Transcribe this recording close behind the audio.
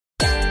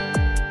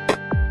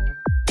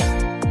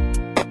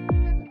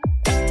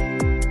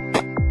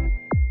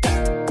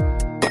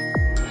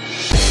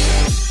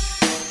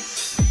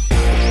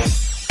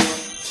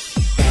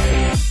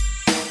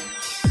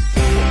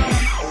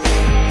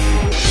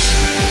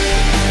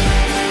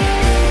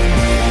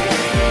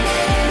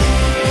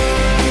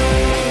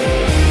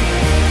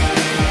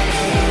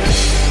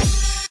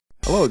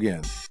Hello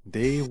again,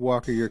 Dave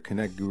Walker, your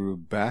Connect Guru,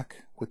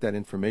 back with that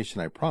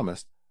information I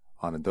promised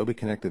on Adobe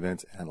Connect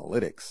Events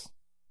Analytics.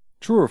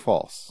 True or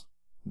false?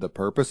 The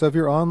purpose of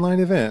your online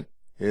event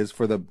is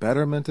for the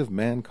betterment of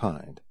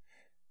mankind.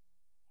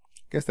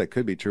 I guess that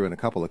could be true in a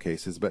couple of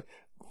cases, but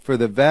for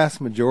the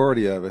vast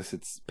majority of us,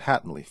 it's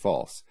patently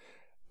false.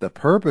 The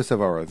purpose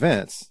of our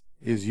events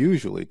is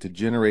usually to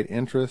generate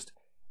interest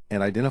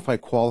and identify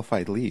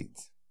qualified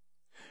leads.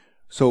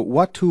 So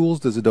what tools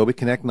does Adobe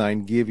Connect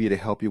 9 give you to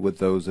help you with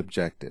those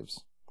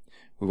objectives?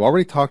 We've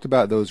already talked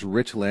about those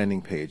rich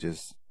landing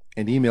pages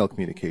and email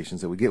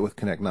communications that we get with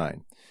Connect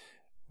 9.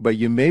 But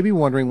you may be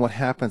wondering what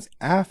happens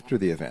after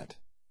the event.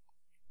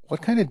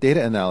 What kind of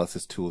data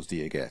analysis tools do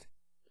you get?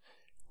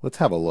 Let's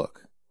have a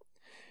look.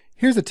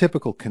 Here's a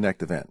typical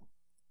Connect event.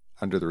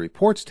 Under the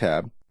Reports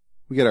tab,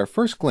 we get our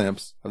first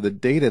glimpse of the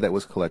data that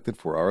was collected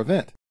for our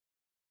event.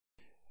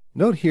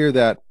 Note here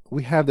that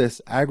we have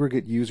this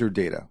aggregate user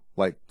data,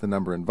 like the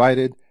number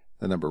invited,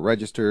 the number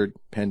registered,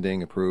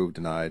 pending, approved,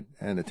 denied,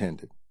 and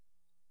attended.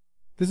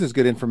 This is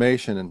good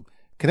information, and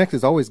Connect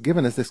has always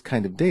given us this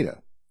kind of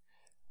data.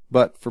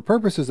 But for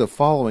purposes of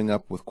following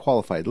up with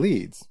qualified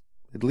leads,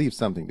 it leaves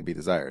something to be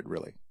desired,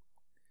 really.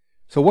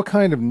 So what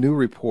kind of new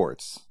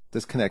reports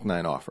does Connect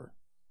 9 offer?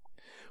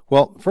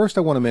 Well, first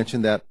I want to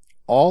mention that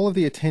all of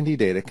the attendee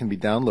data can be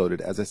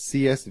downloaded as a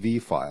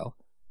CSV file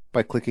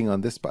by clicking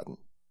on this button.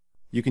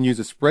 You can use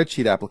a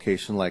spreadsheet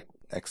application like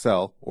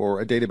Excel or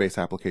a database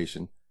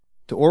application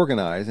to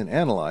organize and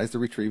analyze the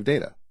retrieved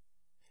data.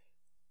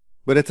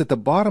 But it's at the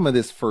bottom of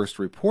this first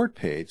report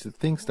page that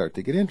things start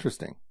to get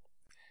interesting.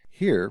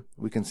 Here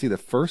we can see the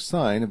first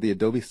sign of the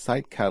Adobe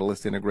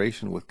Sitecatalyst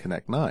integration with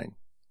Connect 9,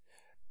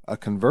 a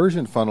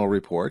conversion funnel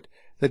report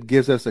that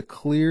gives us a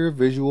clear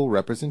visual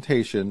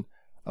representation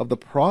of the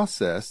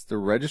process the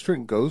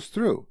registrant goes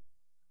through.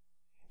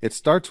 It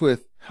starts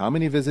with how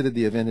many visited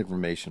the event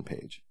information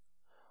page.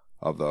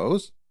 Of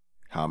those,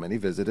 how many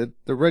visited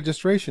the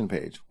registration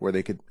page, where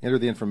they could enter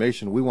the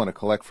information we want to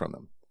collect from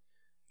them.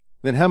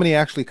 Then how many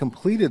actually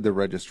completed the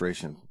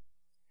registration,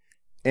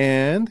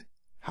 and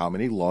how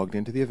many logged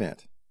into the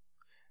event.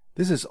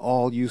 This is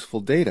all useful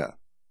data.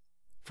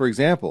 For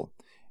example,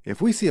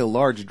 if we see a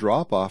large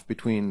drop-off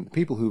between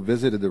people who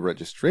visited the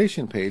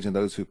registration page and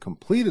those who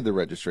completed the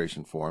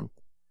registration form,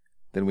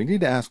 then we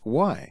need to ask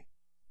why.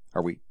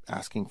 Are we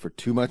asking for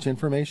too much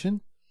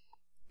information?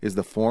 Is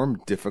the form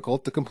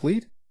difficult to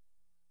complete?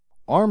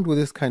 Armed with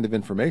this kind of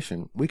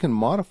information, we can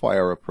modify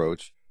our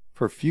approach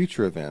for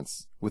future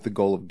events with the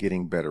goal of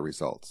getting better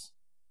results.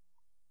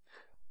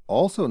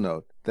 Also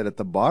note that at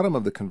the bottom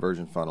of the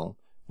conversion funnel,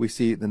 we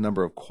see the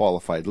number of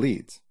qualified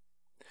leads.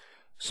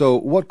 So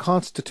what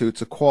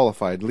constitutes a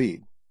qualified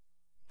lead?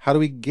 How do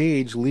we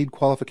gauge lead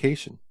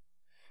qualification?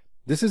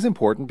 This is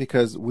important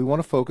because we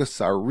want to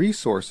focus our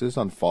resources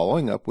on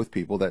following up with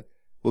people that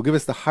will give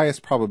us the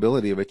highest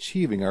probability of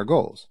achieving our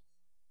goals.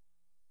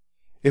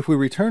 If we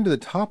return to the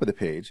top of the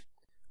page,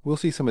 we'll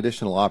see some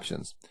additional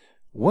options.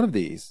 One of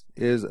these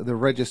is the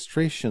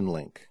registration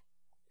link.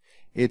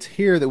 It's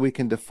here that we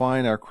can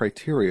define our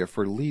criteria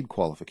for lead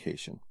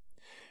qualification.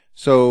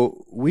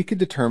 So we could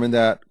determine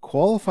that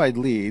qualified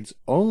leads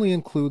only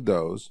include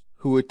those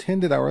who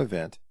attended our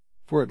event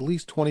for at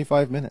least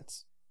 25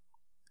 minutes.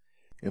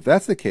 If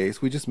that's the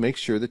case, we just make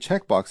sure the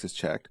checkbox is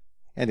checked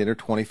and enter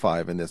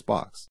 25 in this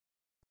box.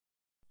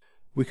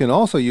 We can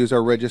also use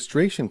our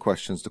registration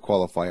questions to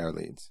qualify our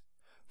leads.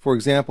 For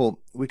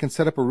example, we can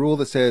set up a rule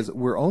that says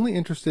we're only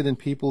interested in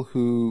people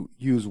who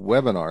use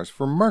webinars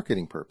for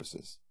marketing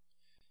purposes.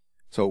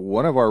 So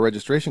one of our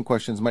registration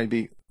questions might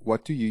be,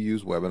 what do you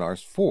use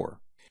webinars for?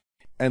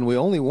 And we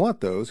only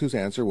want those whose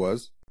answer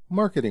was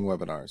marketing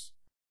webinars.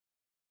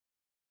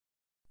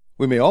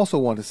 We may also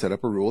want to set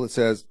up a rule that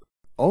says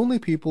only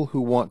people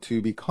who want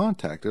to be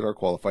contacted are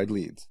qualified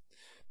leads.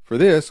 For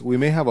this, we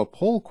may have a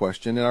poll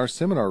question in our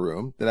seminar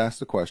room that asks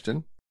the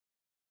question,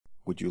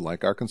 would you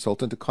like our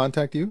consultant to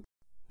contact you?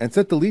 And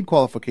set the lead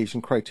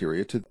qualification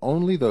criteria to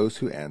only those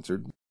who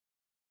answered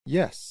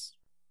yes.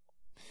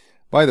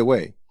 By the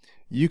way,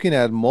 you can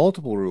add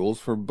multiple rules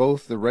for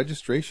both the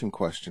registration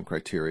question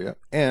criteria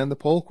and the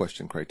poll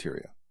question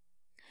criteria.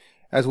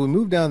 As we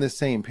move down this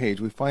same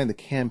page, we find the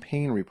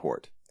campaign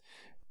report.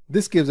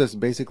 This gives us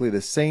basically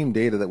the same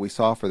data that we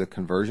saw for the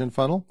conversion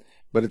funnel,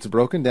 but it's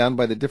broken down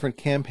by the different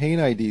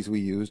campaign IDs we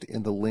used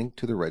in the link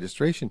to the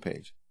registration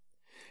page.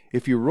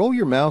 If you roll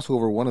your mouse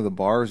over one of the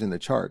bars in the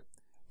chart,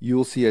 you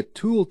will see a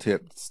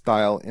tooltip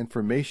style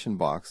information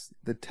box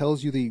that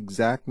tells you the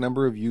exact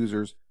number of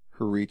users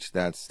who reached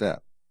that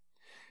step.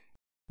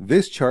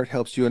 This chart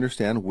helps you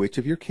understand which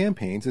of your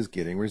campaigns is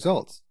getting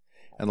results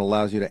and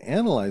allows you to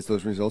analyze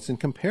those results in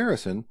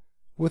comparison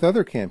with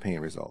other campaign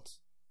results.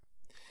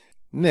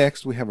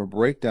 Next, we have a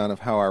breakdown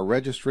of how our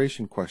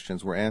registration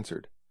questions were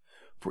answered.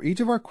 For each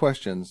of our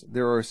questions,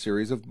 there are a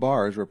series of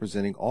bars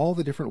representing all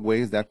the different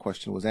ways that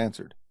question was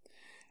answered.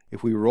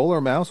 If we roll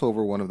our mouse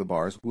over one of the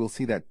bars, we'll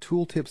see that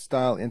tooltip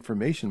style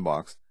information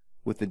box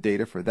with the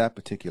data for that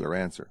particular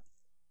answer.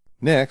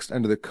 Next,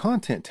 under the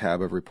Content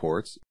tab of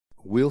Reports,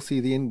 we'll see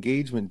the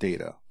engagement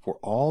data for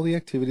all the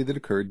activity that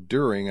occurred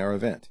during our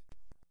event.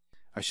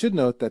 I should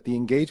note that the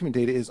engagement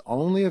data is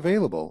only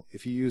available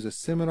if you use a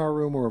seminar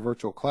room or a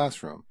virtual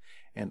classroom,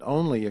 and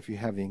only if you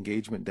have the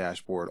engagement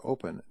dashboard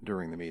open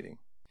during the meeting.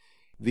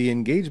 The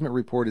engagement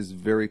report is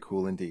very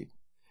cool indeed.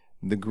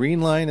 The green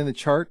line in the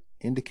chart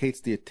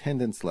indicates the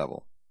attendance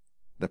level.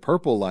 The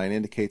purple line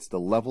indicates the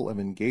level of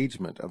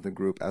engagement of the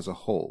group as a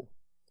whole.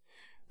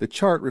 The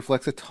chart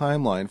reflects a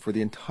timeline for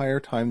the entire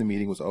time the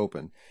meeting was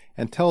open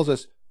and tells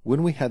us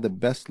when we had the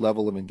best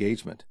level of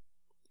engagement.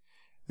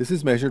 This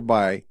is measured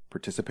by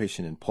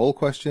participation in poll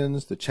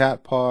questions, the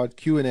chat pod,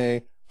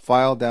 Q&A,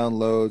 file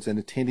downloads, and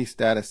attendee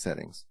status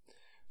settings.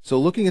 So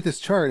looking at this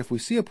chart, if we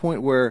see a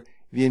point where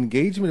the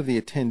engagement of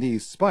the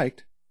attendees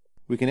spiked,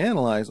 we can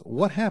analyze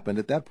what happened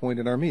at that point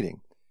in our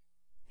meeting,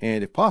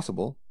 and if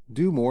possible,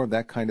 do more of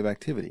that kind of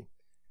activity,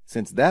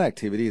 since that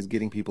activity is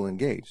getting people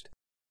engaged.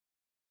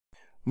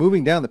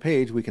 Moving down the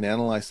page, we can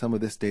analyze some of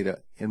this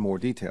data in more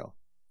detail.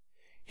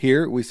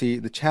 Here we see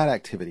the chat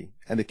activity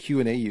and the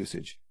Q&A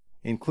usage,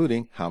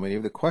 including how many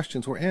of the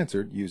questions were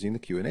answered using the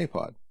Q&A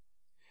pod.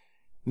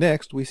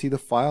 Next, we see the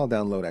file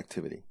download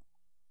activity.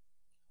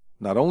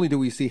 Not only do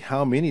we see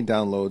how many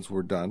downloads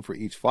were done for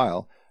each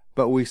file,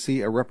 but we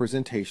see a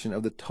representation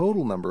of the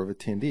total number of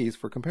attendees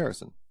for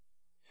comparison.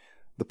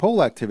 The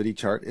poll activity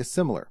chart is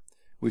similar.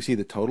 We see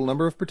the total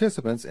number of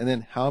participants and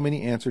then how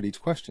many answered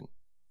each question.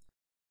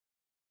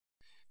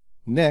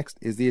 Next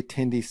is the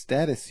attendee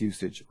status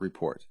usage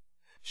report,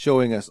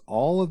 showing us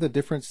all of the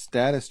different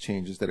status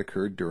changes that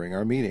occurred during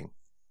our meeting.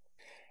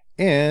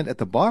 And at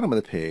the bottom of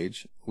the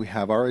page, we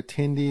have our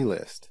attendee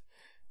list,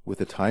 with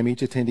the time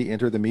each attendee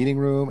entered the meeting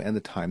room and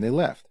the time they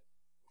left.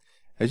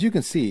 As you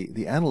can see,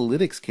 the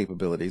analytics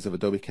capabilities of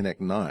Adobe Connect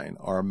 9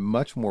 are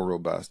much more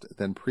robust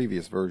than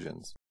previous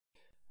versions.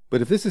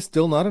 But if this is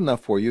still not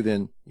enough for you,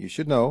 then you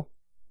should know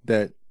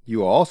that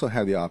you also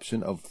have the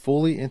option of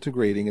fully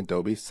integrating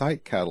Adobe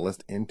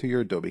Sitecatalyst into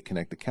your Adobe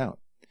Connect account.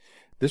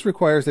 This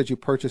requires that you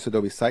purchase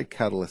Adobe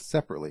Sitecatalyst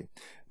separately,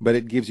 but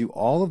it gives you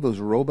all of those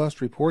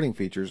robust reporting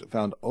features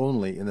found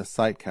only in the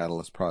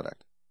Sitecatalyst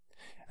product.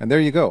 And there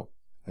you go.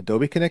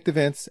 Adobe Connect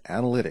Events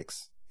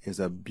Analytics is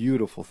a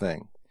beautiful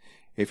thing.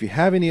 If you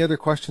have any other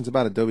questions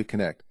about Adobe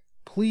Connect,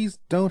 please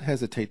don't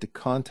hesitate to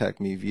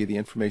contact me via the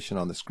information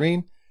on the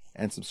screen,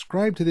 and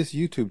subscribe to this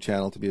YouTube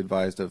channel to be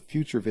advised of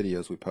future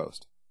videos we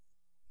post.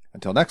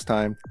 Until next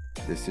time,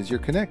 this is your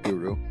Connect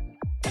Guru,